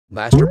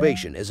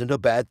Masturbation isn't a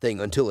bad thing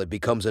until it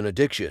becomes an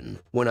addiction.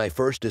 When I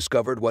first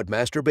discovered what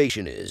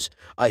masturbation is,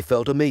 I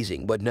felt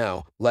amazing, but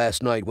now,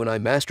 last night when I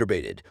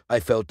masturbated,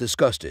 I felt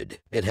disgusted.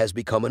 It has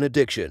become an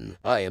addiction.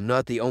 I am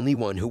not the only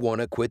one who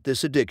want to quit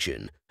this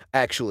addiction.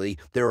 Actually,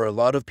 there are a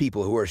lot of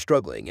people who are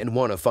struggling and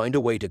want to find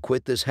a way to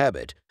quit this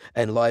habit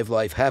and live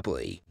life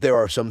happily. There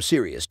are some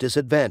serious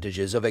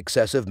disadvantages of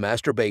excessive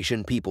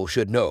masturbation people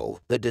should know.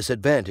 The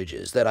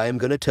disadvantages that I am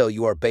going to tell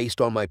you are based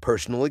on my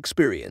personal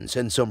experience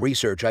and some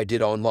research I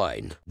did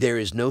online. There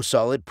is no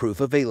solid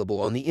proof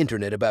available on the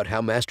internet about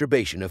how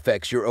masturbation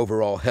affects your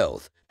overall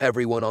health.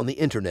 Everyone on the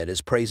internet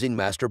is praising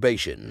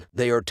masturbation.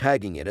 They are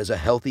tagging it as a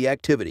healthy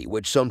activity,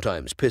 which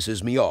sometimes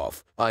pisses me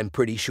off. I'm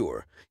pretty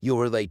sure you'll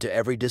relate to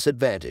every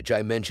disadvantage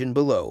I mentioned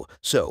below,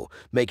 so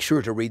make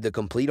sure to read the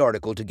complete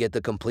article to get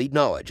the complete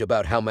knowledge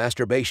about how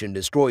masturbation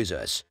destroys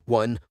us.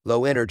 1.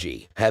 Low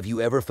energy. Have you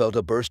ever felt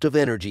a burst of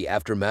energy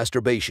after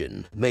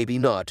masturbation? Maybe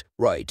not,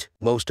 right?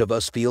 Most of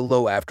us feel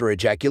low after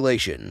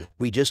ejaculation.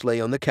 We just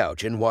lay on the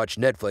couch and watch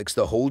Netflix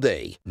the whole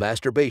day.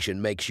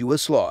 Masturbation makes you a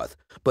sloth,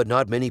 but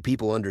not many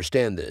people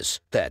understand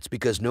this. That's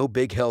because no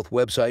big health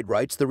website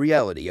writes the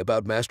reality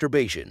about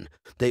masturbation.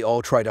 They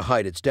all try to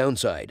hide its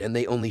downside and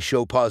they only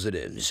show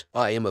positives.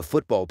 I am a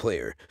football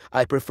player.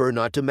 I prefer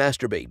not to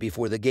masturbate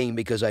before the game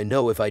because I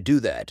know if I do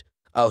that,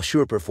 I'll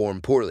sure perform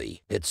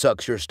poorly. It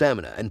sucks your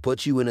stamina and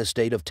puts you in a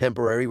state of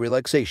temporary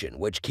relaxation,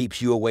 which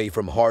keeps you away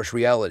from harsh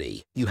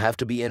reality. You have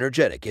to be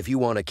energetic if you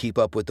want to keep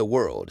up with the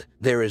world.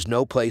 There is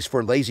no place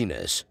for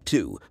laziness.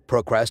 2.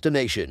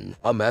 Procrastination.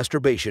 A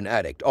masturbation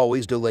addict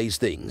always delays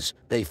things.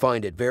 They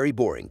find it very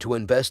boring to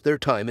invest their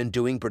time in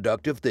doing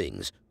productive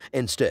things.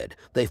 Instead,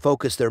 they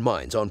focus their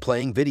minds on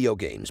playing video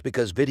games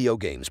because video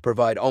games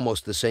provide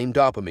almost the same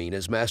dopamine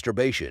as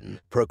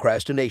masturbation.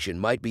 Procrastination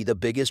might be the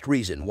biggest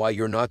reason why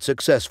you're not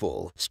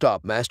successful.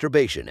 Stop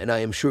masturbation and I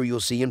am sure you'll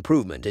see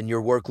improvement in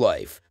your work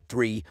life.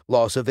 3.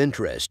 Loss of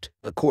interest.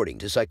 According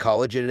to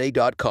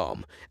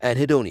psychologytoday.com,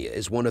 anhedonia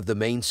is one of the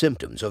main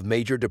symptoms of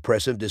major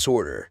depressive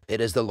disorder.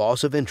 It is the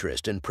loss of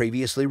interest in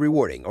previously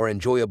rewarding or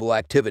enjoyable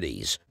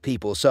activities.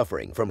 People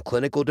suffering from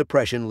clinical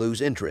depression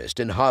lose interest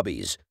in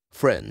hobbies,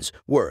 friends,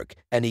 work,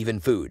 and even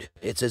food.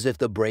 It's as if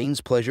the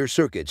brain's pleasure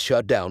circuits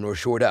shut down or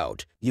short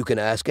out. You can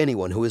ask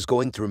anyone who is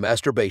going through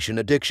masturbation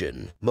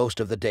addiction. Most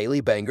of the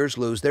daily bangers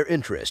lose their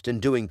interest in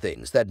doing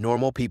things that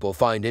normal people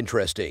find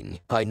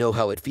interesting. I know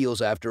how it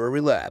feels after a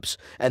relapse,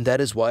 and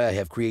that is why I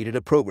have created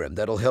a program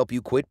that'll help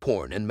you quit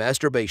porn and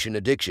masturbation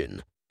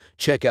addiction.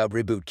 Check out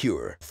Reboot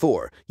Cure.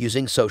 4.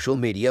 Using social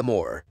media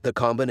more. The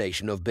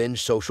combination of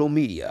binge social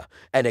media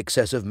and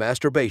excessive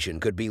masturbation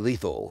could be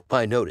lethal.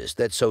 I noticed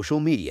that social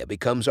media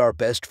becomes our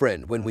best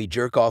friend when we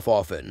jerk off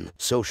often.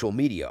 Social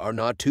media are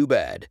not too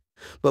bad,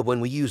 but when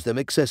we use them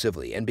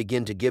excessively and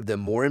begin to give them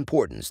more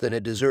importance than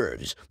it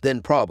deserves,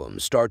 then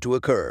problems start to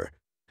occur,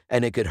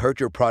 and it could hurt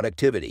your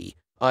productivity,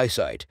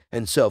 eyesight,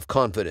 and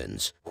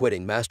self-confidence.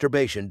 Quitting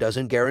masturbation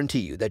doesn't guarantee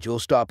you that you'll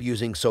stop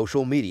using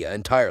social media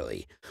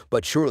entirely,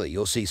 but surely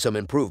you'll see some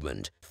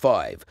improvement.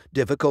 5.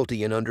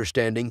 Difficulty in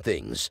understanding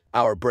things.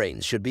 Our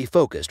brains should be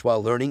focused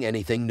while learning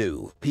anything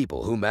new.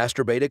 People who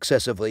masturbate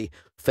excessively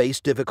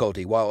face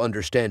difficulty while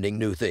understanding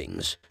new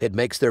things. It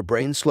makes their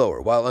brain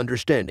slower while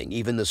understanding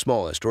even the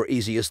smallest or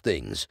easiest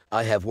things.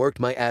 I have worked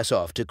my ass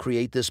off to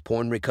create this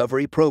porn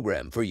recovery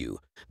program for you.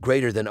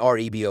 Greater than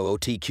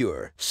REBOOT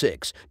Cure.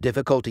 6.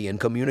 Difficulty in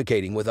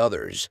communicating with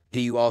others. Do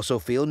you also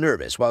feel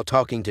nervous while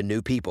talking to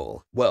new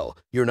people? Well,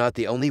 you're not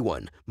the only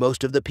one.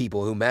 Most of the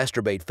people who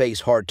masturbate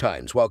face hard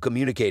times while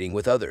communicating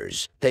with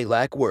others. They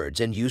lack words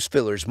and use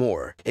fillers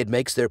more. It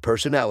makes their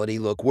personality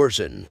look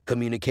worsen.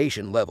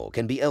 Communication level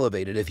can be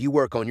elevated if you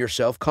work on your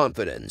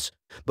self-confidence.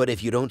 But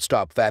if you don't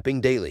stop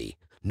fapping daily,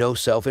 no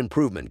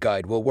self-improvement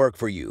guide will work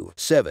for you.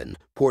 7.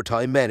 Poor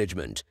time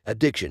management.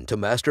 Addiction to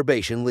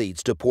masturbation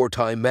leads to poor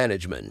time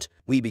management.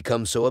 We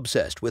become so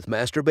obsessed with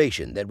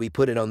masturbation that we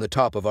put it on the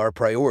top of our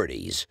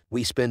priorities.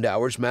 We spend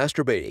hours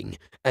masturbating,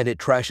 and it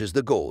trashes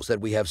the goals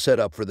that we have set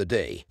up for the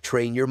day.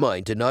 Train your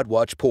mind to not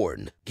watch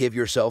porn. Give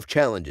yourself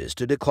challenges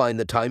to decline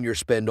the time you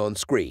spend on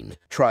screen.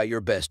 Try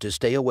your best to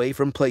stay away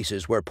from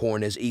places where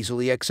porn is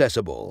easily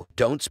accessible.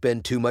 Don't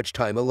spend too much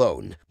time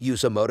alone.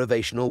 Use a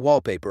motivational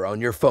wallpaper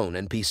on your phone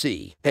and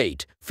PC.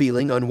 8.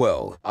 Feeling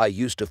unwell. I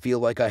used to feel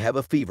like I have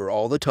a fever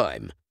all the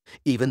time.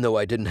 Even though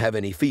I didn't have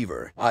any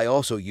fever, I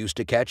also used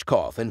to catch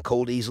cough and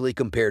cold easily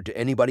compared to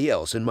anybody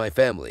else in my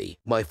family.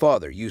 My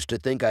father used to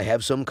think I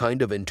have some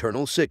kind of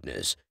internal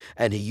sickness,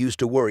 and he used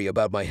to worry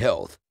about my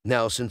health.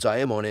 Now, since I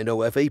am on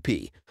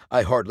NOFAP,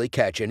 I hardly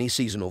catch any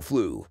seasonal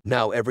flu.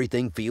 Now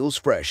everything feels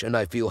fresh and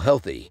I feel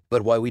healthy.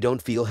 But why we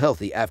don't feel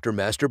healthy after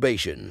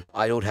masturbation?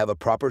 I don't have a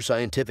proper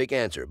scientific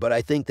answer, but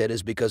I think that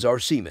is because our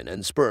semen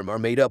and sperm are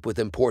made up with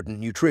important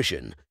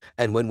nutrition,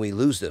 and when we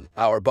lose them,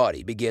 our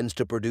body begins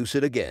to produce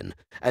it again,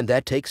 and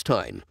that takes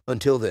time.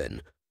 Until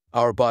then,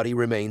 our body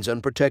remains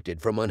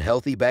unprotected from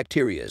unhealthy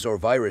bacteria or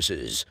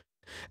viruses.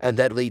 and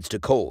that leads to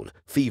cold,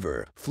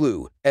 fever,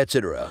 flu,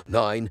 etc.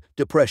 9.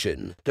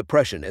 Depression.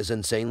 Depression is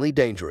insanely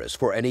dangerous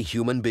for any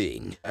human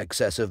being.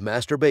 Excessive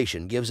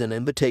masturbation gives an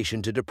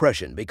invitation to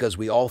depression because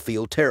we all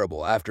feel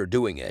terrible after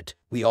doing it.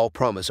 We all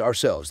promise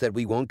ourselves that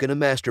we won't gonna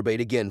masturbate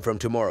again from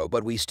tomorrow,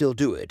 but we still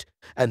do it,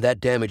 and that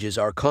damages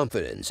our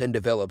confidence and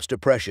develops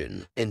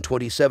depression. In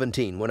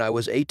 2017, when I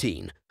was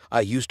 18,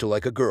 I used to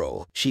like a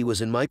girl. She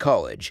was in my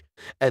college,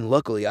 and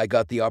luckily I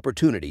got the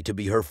opportunity to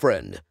be her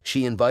friend.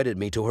 She invited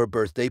me to her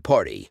birthday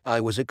party. I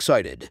was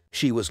excited.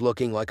 She was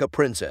looking like a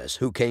princess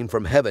who came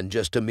from heaven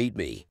just to meet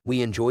me.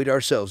 We enjoyed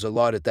ourselves a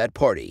lot at that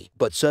party,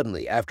 but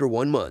suddenly, after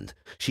 1 month,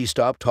 she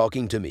stopped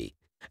talking to me,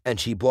 and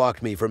she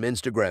blocked me from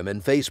Instagram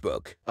and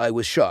Facebook. I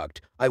was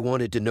shocked. I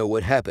wanted to know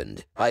what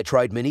happened. I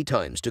tried many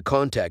times to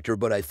contact her,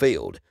 but I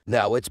failed.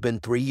 Now it's been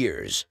 3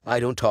 years. I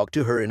don't talk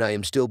to her and I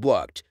am still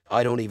blocked.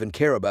 I don't even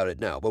care about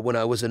it now, but when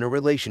I was in a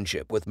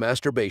relationship with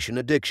masturbation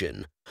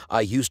addiction,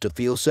 I used to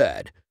feel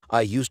sad. I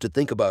used to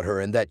think about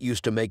her and that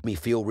used to make me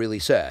feel really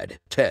sad.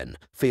 10.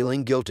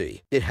 Feeling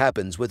guilty. It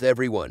happens with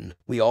everyone.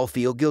 We all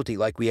feel guilty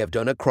like we have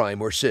done a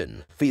crime or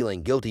sin.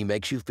 Feeling guilty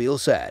makes you feel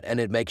sad and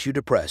it makes you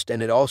depressed,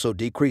 and it also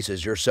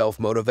decreases your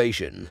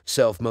self-motivation.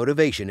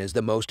 Self-motivation is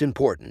the most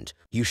important.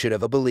 You should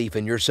have a belief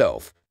in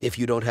yourself. If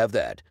you don't have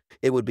that,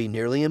 it would be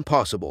nearly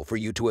impossible for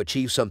you to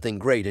achieve something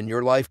great in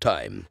your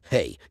lifetime.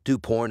 Hey, do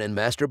porn and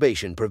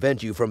masturbation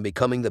prevent you from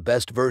becoming the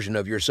best version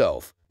of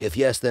yourself? If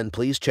yes, then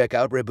please check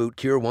out Reboot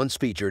Cure once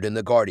featured in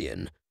The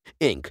Guardian,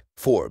 Inc.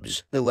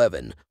 Forbes.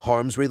 11.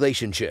 Harms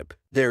relationship.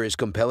 There is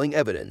compelling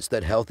evidence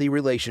that healthy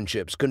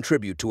relationships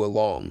contribute to a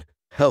long,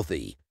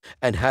 healthy,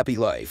 and happy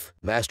life.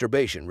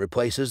 Masturbation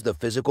replaces the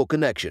physical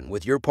connection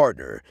with your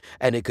partner,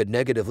 and it could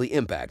negatively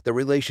impact the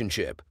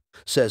relationship,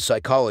 says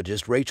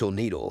psychologist Rachel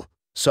Needle.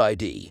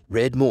 PsyD.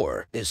 Read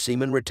more. Is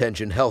semen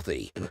retention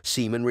healthy?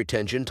 Semen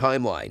retention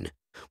timeline.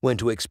 When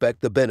to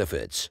expect the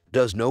benefits.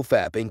 Does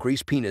NoFap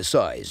increase penis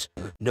size?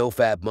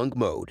 NoFap monk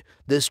mode.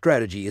 This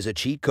strategy is a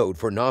cheat code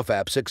for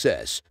NoFap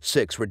success.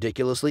 6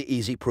 ridiculously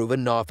easy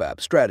proven NoFap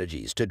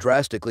strategies to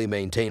drastically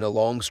maintain a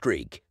long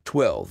streak.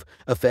 12.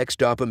 Affects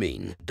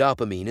dopamine.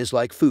 Dopamine is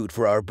like food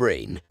for our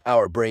brain.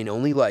 Our brain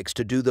only likes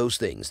to do those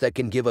things that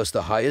can give us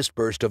the highest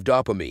burst of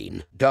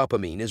dopamine.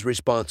 Dopamine is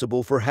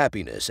responsible for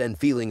happiness and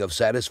feeling of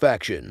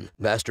satisfaction.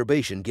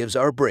 Masturbation gives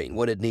our brain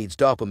what it needs: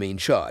 dopamine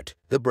shot.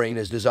 The brain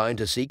is designed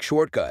to seek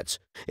shortcuts.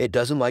 It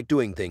doesn't like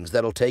doing things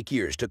that'll take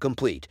years to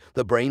complete.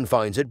 The brain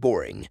finds it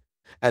boring.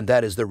 And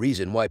that is the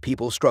reason why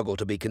people struggle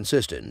to be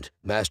consistent.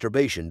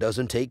 Masturbation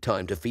doesn't take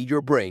time to feed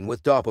your brain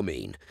with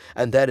dopamine,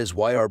 and that is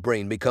why our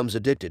brain becomes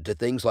addicted to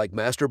things like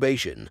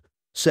masturbation,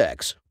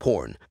 sex,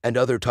 porn, and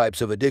other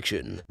types of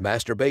addiction.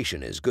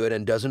 Masturbation is good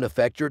and doesn't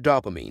affect your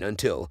dopamine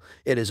until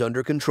it is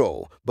under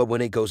control, but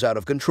when it goes out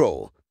of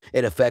control,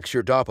 it affects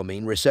your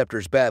dopamine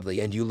receptors badly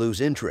and you lose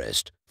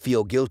interest,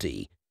 feel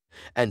guilty,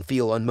 and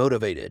feel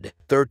unmotivated.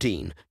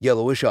 13.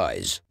 Yellowish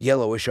eyes.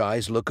 Yellowish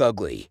eyes look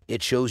ugly.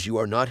 It shows you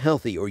are not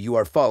healthy or you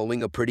are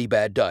following a pretty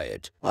bad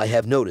diet. I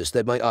have noticed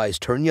that my eyes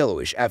turn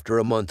yellowish after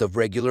a month of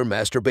regular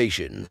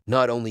masturbation.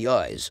 Not only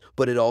eyes,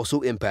 but it also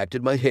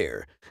impacted my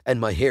hair,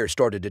 and my hair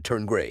started to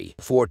turn gray.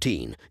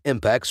 14.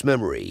 Impacts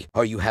memory.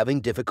 Are you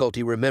having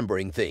difficulty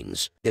remembering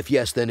things? If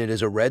yes, then it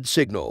is a red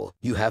signal.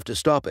 You have to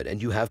stop it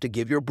and you have to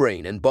give your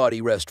brain and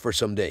body rest for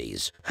some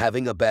days.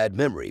 Having a bad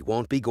memory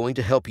won't be going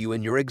to help you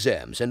in your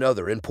exams and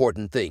other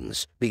important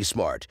things. Be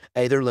smart.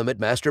 Either limit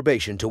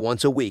masturbation to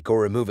once a week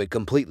or remove it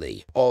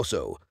completely.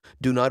 Also,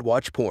 do not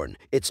watch porn.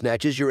 It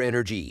snatches your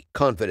energy,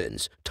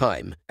 confidence,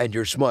 time, and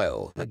your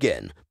smile.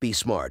 Again, be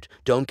smart.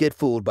 Don't get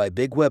fooled by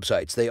big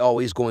websites. They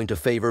always going to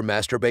favor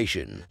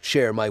masturbation.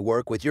 Share my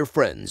work with your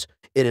friends.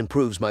 It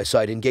improves my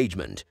site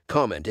engagement.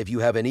 Comment if you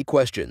have any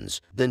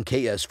questions. Then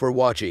KS for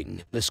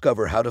watching.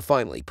 Discover how to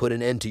finally put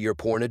an end to your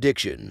porn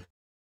addiction.